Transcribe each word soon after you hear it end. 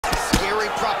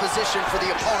proposition for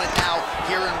the opponent now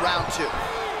here in round 2.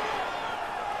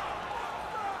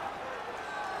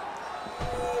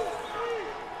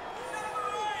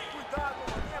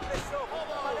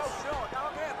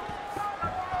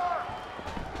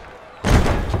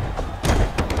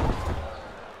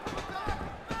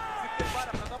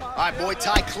 All right, Muay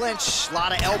Thai clinch. A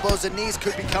lot of elbows and knees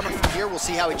could be coming from here. We'll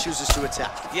see how he chooses to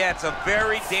attack. Yeah, it's a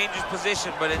very dangerous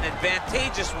position, but an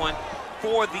advantageous one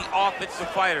for the offensive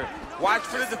fighter. Watch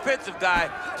for the defensive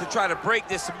guy to try to break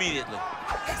this immediately.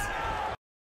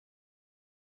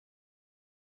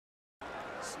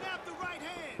 Snap the right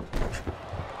hand.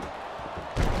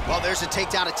 Well, there's a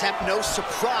takedown attempt. No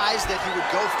surprise that he would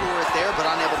go for it there, but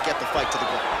unable to get the fight to the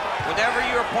ground. Whenever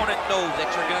your opponent knows that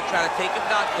you're going to try to take him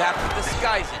down, you have to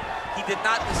disguise it. He did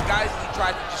not disguise it. He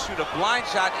tried to just shoot a blind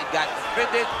shot. It got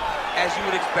defended as you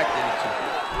would expect it to.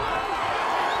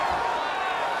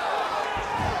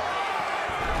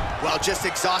 Well, just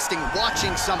exhausting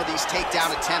watching some of these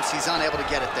takedown attempts. He's unable to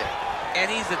get it there.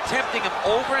 And he's attempting them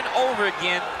over and over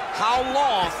again. How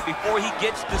long before he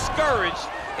gets discouraged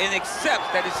and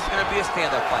accepts that this is going to be a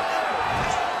stand-up fight?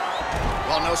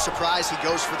 Well, no surprise, he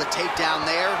goes for the takedown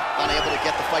there, unable to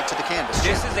get the fight to the canvas.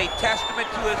 This is a testament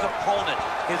to his opponent,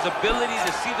 his ability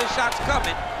to see the shots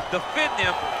coming, defend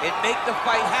them, and make the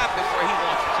fight happen where he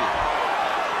wants it to.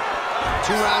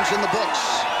 2 rounds in the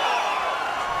books.